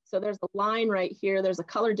tail. So there's a line right here. There's a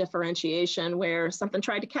color differentiation where something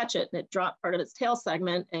tried to catch it and it dropped part of its tail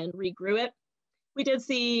segment and regrew it. We did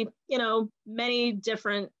see, many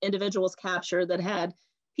different individuals captured that had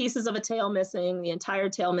pieces of a tail missing, the entire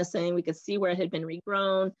tail missing. We could see where it had been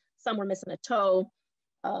regrown. Some were missing a toe.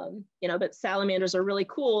 But salamanders are really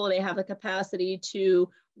cool. They have the capacity to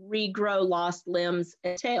regrow lost limbs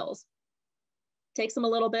and tails. Takes them a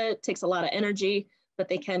little bit, takes a lot of energy, but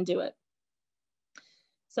they can do it.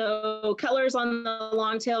 So colors on the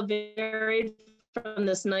longtail varied from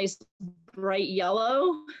this nice bright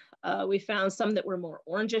yellow. We found some that were more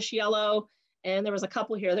orangish yellow, and there was a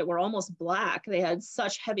couple here that were almost black. They had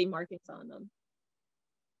such heavy markings on them.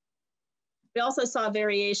 We also saw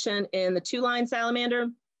variation in the two-line salamander.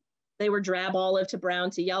 They were drab olive to brown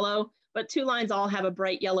to yellow, but two lines all have a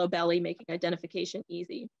bright yellow belly, making identification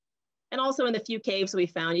easy. And also in the few caves we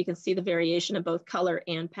found, you can see the variation in both color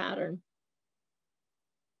and pattern.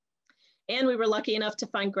 And we were lucky enough to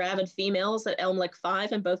find gravid females at Elm Lick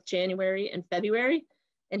 5 in both January and February.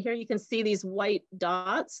 And here you can see these white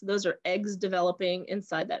dots. Those are eggs developing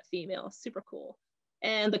inside that female. Super cool.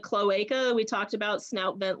 And the cloaca we talked about,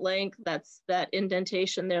 snout vent length, that's that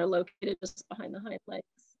indentation there located just behind the hind legs.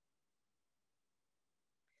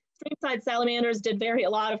 Streamside salamanders did vary a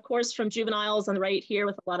lot, of course, from juveniles on the right here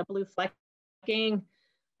with a lot of blue flecking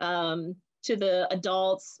to the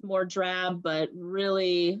adults, more drab, but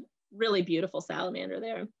really, really beautiful salamander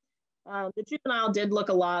there. The juvenile did look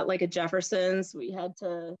a lot like a Jefferson's. We had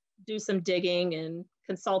to do some digging and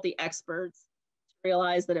consult the experts to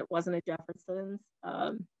realize that it wasn't a Jefferson's.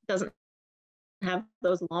 Doesn't have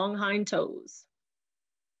those long hind toes.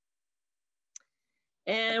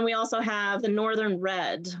 And we also have the northern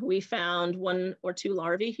red. We found 1 or 2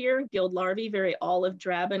 larvae here, gilled larvae, very olive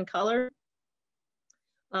drab in color.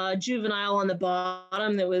 Juvenile on the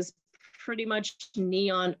bottom that was pretty much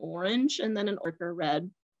neon orange, and then an ochre red.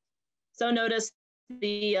 So notice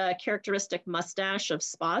the characteristic mustache of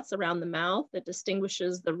spots around the mouth that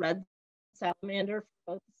distinguishes the red salamander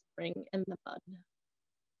from both the spring and the mud.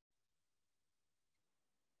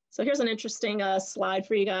 So here's an interesting slide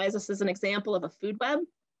for you guys. This is an example of a food web.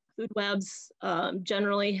 Food webs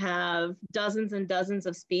generally have dozens and dozens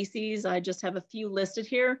of species. I just have a few listed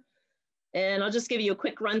here. And I'll just give you a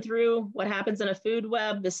quick run through what happens in a food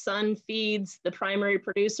web. The sun feeds the primary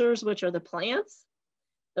producers, which are the plants.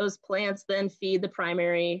 Those plants then feed the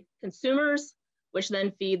primary consumers, which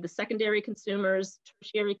then feed the secondary consumers,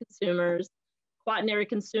 tertiary consumers. Quaternary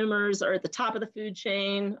consumers are at the top of the food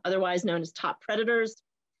chain, otherwise known as top predators.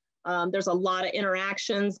 There's a lot of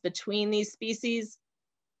interactions between these species,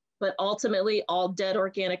 but ultimately all dead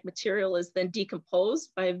organic material is then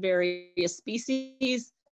decomposed by various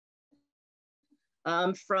species,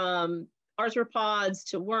 from arthropods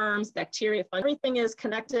to worms, bacteria, fungi. Everything is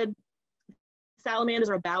connected. Salamanders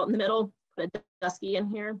are about in the middle. Put a dusky in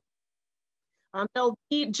here. They'll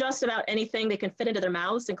eat just about anything they can fit into their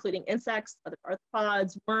mouths, including insects, other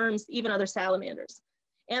arthropods, worms, even other salamanders.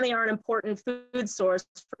 And they are an important food source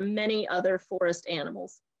for many other forest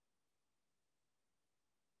animals.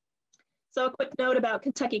 So a quick note about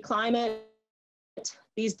Kentucky climate.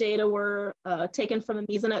 These data were taken from a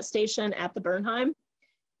mesonet station at the Bernheim.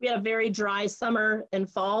 We had a very dry summer and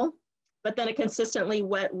fall, but then a consistently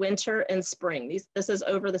wet winter and spring. This is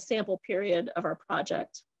over the sample period of our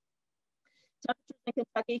project. Temperatures in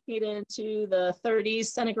Kentucky heat into the 30s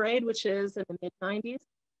centigrade, which is in the mid-90s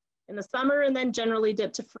in the summer, and then generally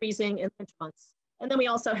dip to freezing in the winter months. And then we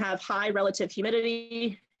also have high relative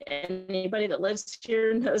humidity. Anybody that lives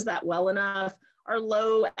here knows that well enough. Our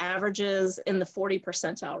low averages in the 40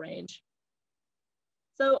 percentile range.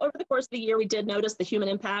 So over the course of the year, we did notice the human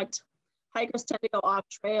impact. Hikers tend to go off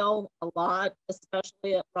trail a lot,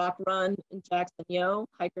 especially at Rock Run and Jackson Yo.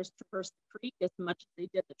 Hikers traverse the creek as much as they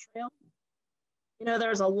did the trail. You know,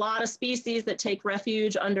 there's a lot of species that take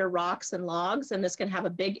refuge under rocks and logs, and this can have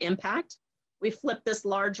a big impact. We flipped this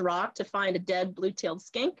large rock to find a dead blue-tailed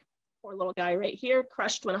skink. Poor little guy right here,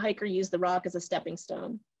 crushed when a hiker used the rock as a stepping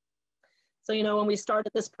stone. So, you know, when we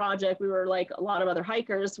started this project, we were like a lot of other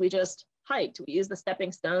hikers, we just hiked. We used the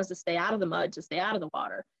stepping stones to stay out of the mud, to stay out of the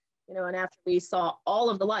water. You know, and after we saw all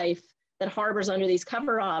of the life that harbors under these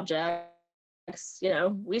cover objects, you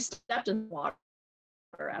know, we stepped in the water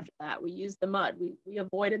after that. We used the mud. We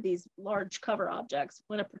avoided these large cover objects.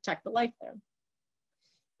 We want to protect the life there.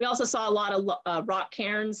 We also saw a lot of rock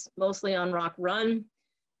cairns, mostly on Rock Run.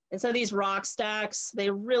 And so these rock stacks, they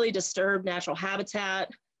really disturb natural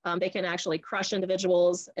habitat. They can actually crush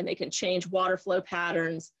individuals, and they can change water flow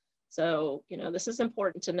patterns. So, you know, this is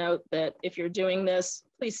important to note that if you're doing this,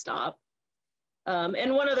 please stop.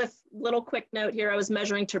 And one other little quick note here, I was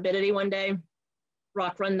measuring turbidity one day,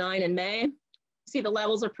 Rock Run 9 in May. See, the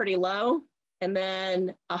levels are pretty low. And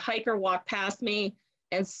then a hiker walked past me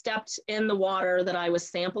and stepped in the water that I was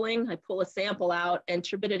sampling. I pull a sample out, and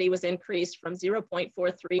turbidity was increased from 0.43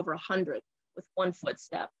 over 100 with 1 foot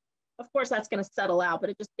step. Of course, that's going to settle out, but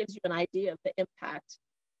it just gives you an idea of the impact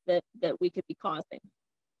that we could be causing.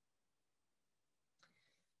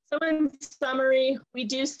 So in summary, we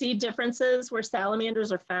do see differences where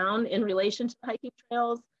salamanders are found in relation to hiking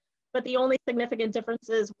trails, but the only significant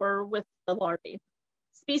differences were with the larvae.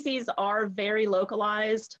 Species are very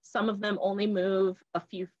localized. Some of them only move a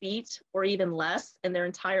few feet or even less in their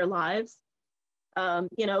entire lives.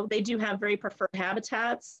 You know, they do have very preferred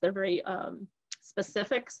habitats. They're very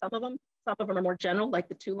specific, some of them are more general, like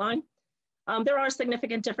the two-line. There are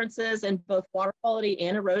significant differences in both water quality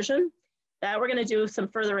and erosion that we're going to do some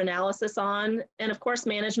further analysis on. And of course,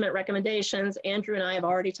 management recommendations. Andrew and I have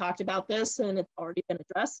already talked about this, and it's already been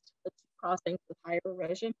addressed, the two crossings with higher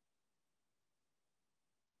erosion.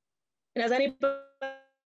 And as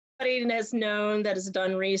anybody has known that has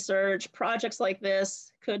done research, projects like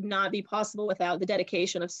this could not be possible without the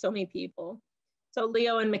dedication of so many people. So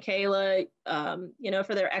Leo and Michaela, you know,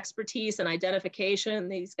 for their expertise and identification,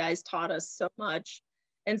 these guys taught us so much.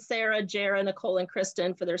 And Sarah, Jara, Nicole, and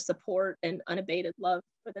Kristen for their support and unabated love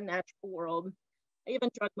for the natural world. I even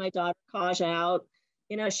drug my daughter Kaj out.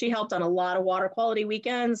 You know, she helped on a lot of water quality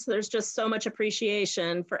weekends. There's just so much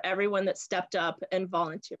appreciation for everyone that stepped up and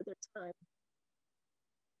volunteered their time.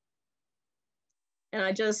 And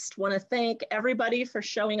I just want to thank everybody for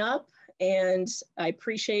showing up, and I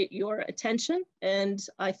appreciate your attention. And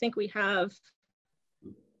I think we have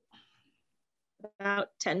about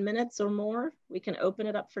 10 minutes or more. We can open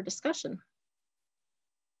it up for discussion.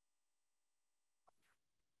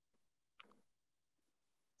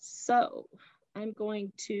 So I'm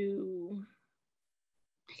going to.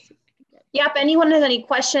 Yeah, if anyone has any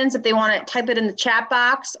questions, if they want to type it in the chat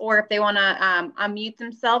box, or if they want to unmute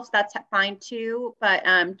themselves, that's fine too. But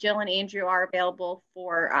Jill and Andrew are available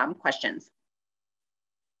for questions.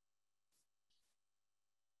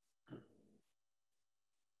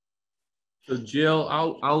 So Jill,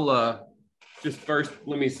 I'll just first,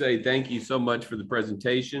 let me say thank you so much for the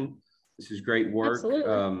presentation. This is great work.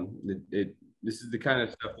 Absolutely. This is the kind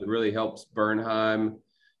of stuff that really helps Bernheim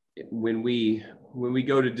when we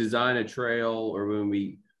go to design a trail, or when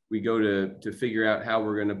we go to figure out how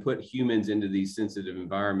we're going to put humans into these sensitive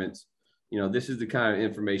environments. You know, this is the kind of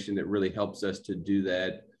information that really helps us to do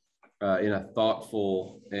that in a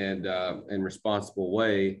thoughtful and responsible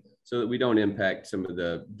way, so that we don't impact some of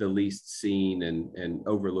the least seen and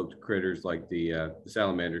overlooked critters like the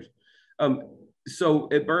salamanders. So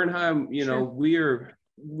at Bernheim, you know, we're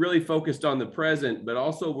really focused on the present, but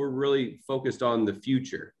also we're really focused on the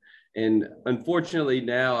future. And unfortunately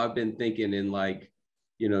now I've been thinking in, like,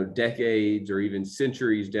 you know, decades or even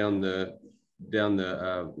centuries down the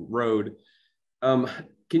road.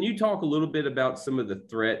 Can you talk a little bit about some of the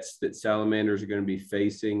threats that salamanders are going to be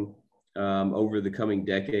facing over the coming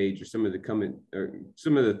decades, or some of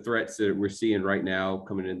the threats that we're seeing right now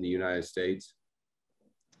coming in the United States?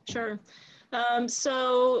 Sure.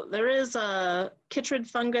 So there is a chytrid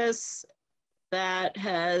fungus that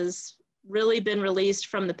has really been released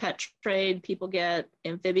from the pet trade. People get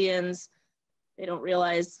amphibians. They don't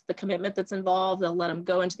realize the commitment that's involved. They'll let them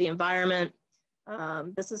go into the environment.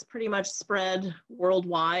 This is pretty much spread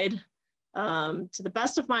worldwide. To the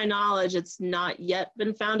best of my knowledge, it's not yet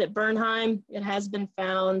been found at Bernheim. It has been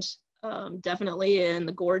found definitely in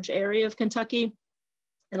the Gorge area of Kentucky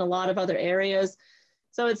and a lot of other areas.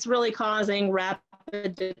 So it's really causing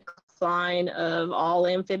rapid decline of all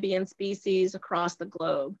amphibian species across the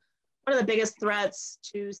globe. One of the biggest threats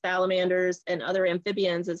to salamanders and other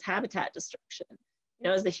amphibians is habitat destruction. You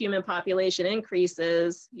know, as the human population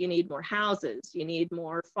increases, you need more houses, you need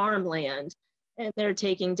more farmland, and they're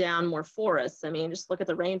taking down more forests. I mean, just look at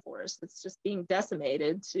the rainforest. It's just being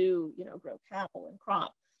decimated to, you know, grow cattle and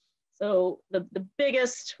crop. So the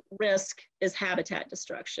biggest risk is habitat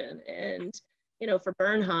destruction. And, you know, for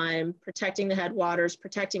Bernheim, protecting the headwaters,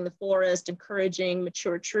 protecting the forest, encouraging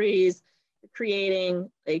mature trees, creating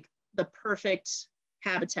like the perfect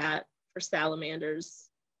habitat for salamanders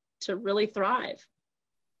to really thrive.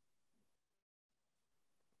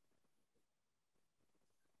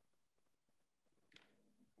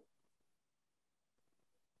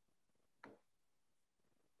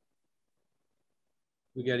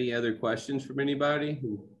 We got any other questions from anybody?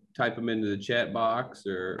 Type them into the chat box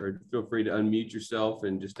or feel free to unmute yourself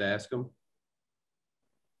and just ask them.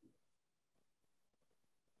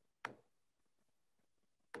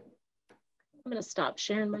 I'm going to stop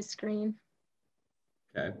sharing my screen.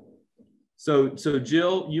 Okay. So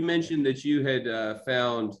Jill, you mentioned that you had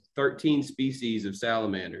found 13 species of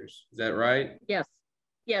salamanders. Is that right? Yes.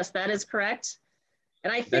 Yes, that is correct.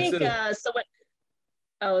 And I think,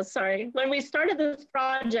 oh, sorry. When we started this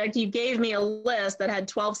project, you gave me a list that had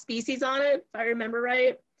 12 species on it, if I remember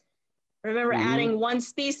right. I remember adding one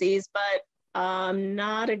species, but I'm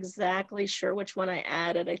not exactly sure which one I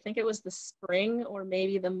added. I think it was the spring or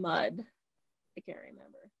maybe the mud. I can't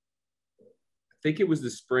remember. I think it was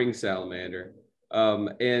the spring salamander.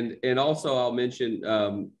 And also I'll mention,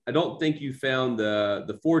 I don't think you found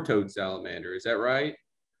the four-toed salamander. Is that right?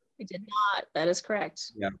 I did not. That is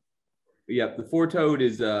correct. Yeah. Yeah, the four-toed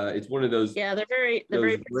is it's one of those. Yeah, they're very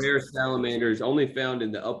rare salamanders, only found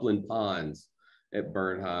in the upland ponds at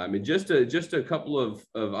Bernheim, and just a couple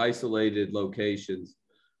of isolated locations.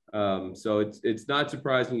 So it's not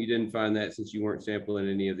surprising you didn't find that since you weren't sampling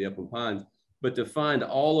any of the upland ponds. But to find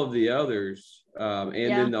all of the others, and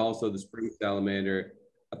then also the spring salamander,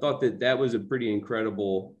 I thought that was a pretty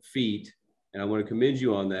incredible feat. And I want to commend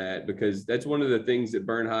you on that, because that's one of the things that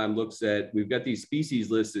Bernheim looks at. We've got these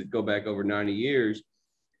species lists that go back over 90 years,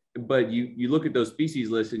 but you look at those species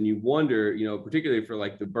lists and you wonder, you know, particularly for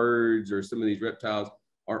like the birds or some of these reptiles,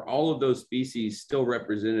 are all of those species still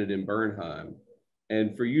represented in Bernheim?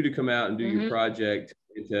 And for you to come out and do your project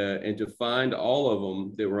and to find all of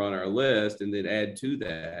them that were on our list and then add to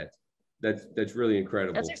that, that's really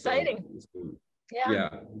incredible. That's exciting. So, yeah. Yeah,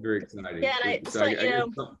 very exciting. Yeah, and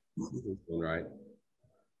right.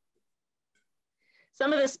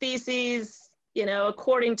 Some of the species, you know,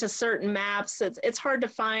 according to certain maps, it's hard to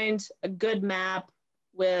find a good map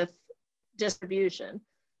with distribution,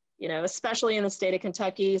 you know, especially in the state of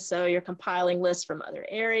Kentucky. So you're compiling lists from other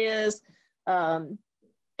areas.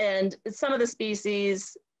 And some of the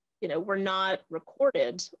species, you know, were not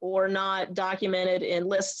recorded or not documented in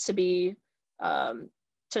lists to be,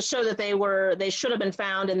 to show that they should have been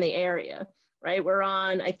found in the area, right? We're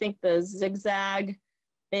on, I think, the zigzag.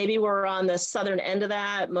 Maybe we're on the southern end of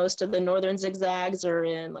that. Most of the northern zigzags are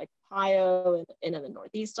in like Ohio and in the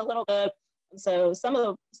Northeast a little bit. And so some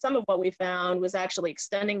of what we found was actually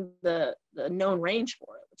extending the known range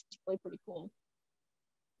for it, which is really pretty cool.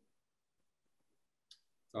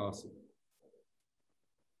 Awesome.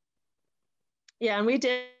 Yeah, and we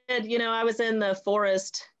did, you know, I was in the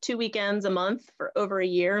forest 2 weekends a month for over a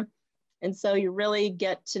year. And so you really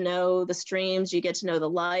get to know the streams, you get to know the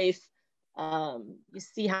life. You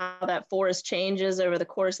see how that forest changes over the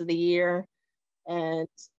course of the year. And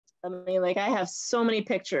I mean, like, I have so many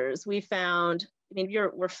pictures. We found, I mean,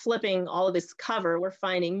 we're flipping all of this cover, we're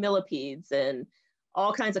finding millipedes and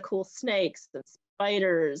all kinds of cool snakes and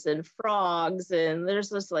spiders and frogs. And there's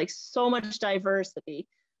just like so much diversity,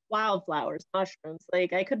 wildflowers, mushrooms.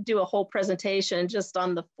 Like, I could do a whole presentation just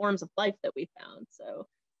on the forms of life that we found. So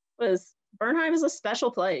Bernheim is a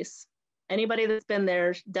special place. Anybody that's been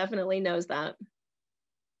there definitely knows that.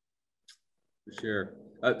 For sure.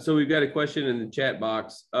 So we've got a question in the chat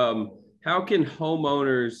box. How can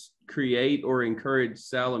homeowners create or encourage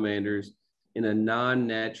salamanders in a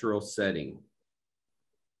non-natural setting?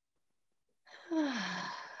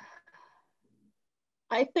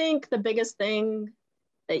 I think the biggest thing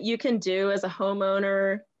that you can do as a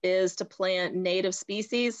homeowner is to plant native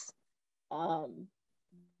species.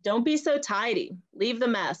 Don't be so tidy. Leave the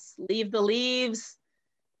mess, leave the leaves,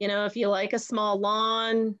 You know, if you like a small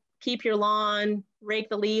lawn, keep your lawn, rake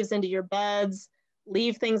the leaves into your beds,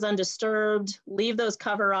 leave things undisturbed, leave those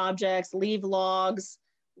cover objects, leave logs,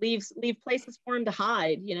 leave places for them to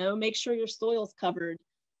hide, you know, make sure your soil's covered.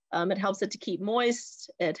 It helps it to keep moist.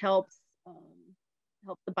 It helps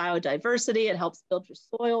the biodiversity. It helps build your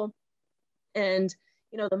soil. And,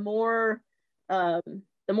 you know, the more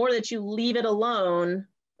that you leave it alone,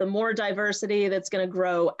 the more diversity that's going to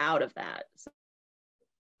grow out of that. So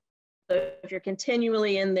if you're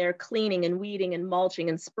continually in there cleaning and weeding and mulching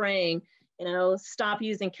and spraying, you know, stop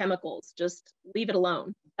using chemicals, just leave it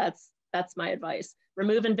alone. That's my advice.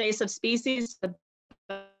 Remove invasive species to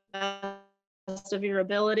the best of your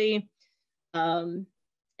ability, and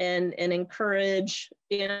encourage,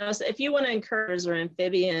 you know, so if you want to encourage or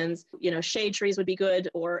amphibians, you know, shade trees would be good,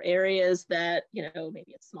 or areas that, you know,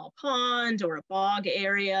 maybe a small pond or a bog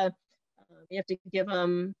area. You have to give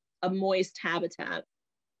them a moist habitat.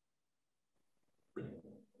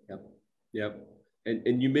 Yep.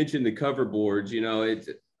 And you mentioned the cover boards. You know, it's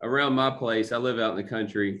around my place. I live out in the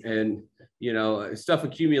country, and you know, stuff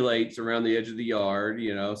accumulates around the edge of the yard.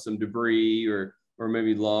 You know, some debris or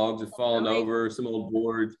maybe logs have fallen over, some old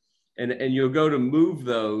boards, and you'll go to move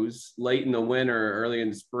those late in the winter, early in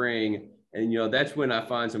the spring, and you know, that's when I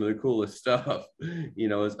find some of the coolest stuff. You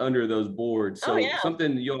know, is under those boards. So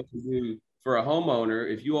something you all can do for a homeowner,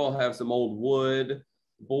 if you all have some old wood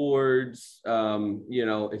boards, you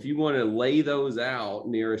know, if you want to lay those out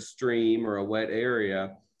near a stream or a wet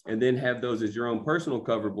area, and then have those as your own personal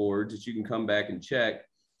cover boards that you can come back and check.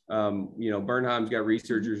 You know, Bernheim's got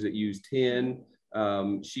researchers that use tin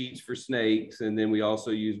sheets for snakes, and then we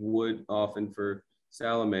also use wood often for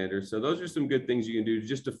salamanders. So those are some good things you can do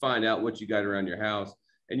just to find out what you got around your house.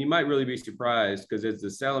 And you might really be surprised, because as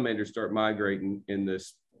the salamanders start migrating in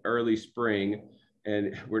this early spring,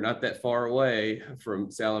 and we're not that far away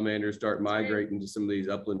from salamanders start migrating to some of these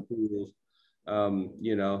upland pools.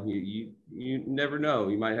 You know, you never know.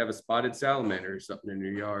 You might have a spotted salamander or something in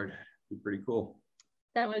your yard. It'd be pretty cool.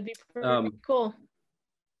 That would be pretty cool.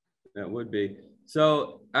 That would be.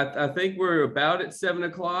 So I think we're about at 7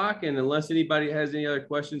 o'clock, and unless anybody has any other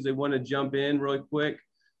questions they want to jump in really quick,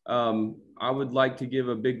 I would like to give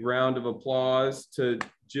a big round of applause to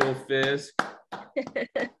Jill Fisk.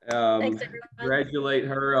 Thanks, congratulate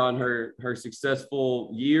her on her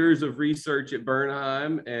successful years of research at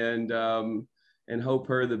Bernheim, and hope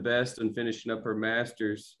her the best in finishing up her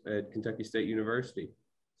master's at Kentucky State University.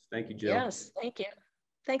 Thank you, Jill. Yes, thank you.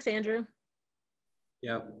 Thanks, Andrew.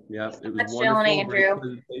 Yeah. It was Jill and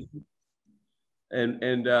wonderful.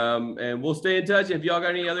 And we'll stay in touch. If y'all got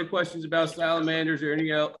any other questions about salamanders or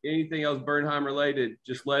anything else Bernheim related,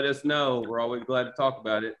 just let us know. We're always glad to talk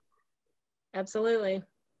about it. Absolutely.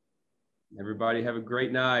 Everybody have a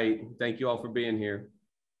great night. Thank you all for being here.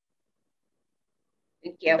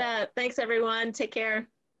 Thank you. Thanks, everyone. Take care.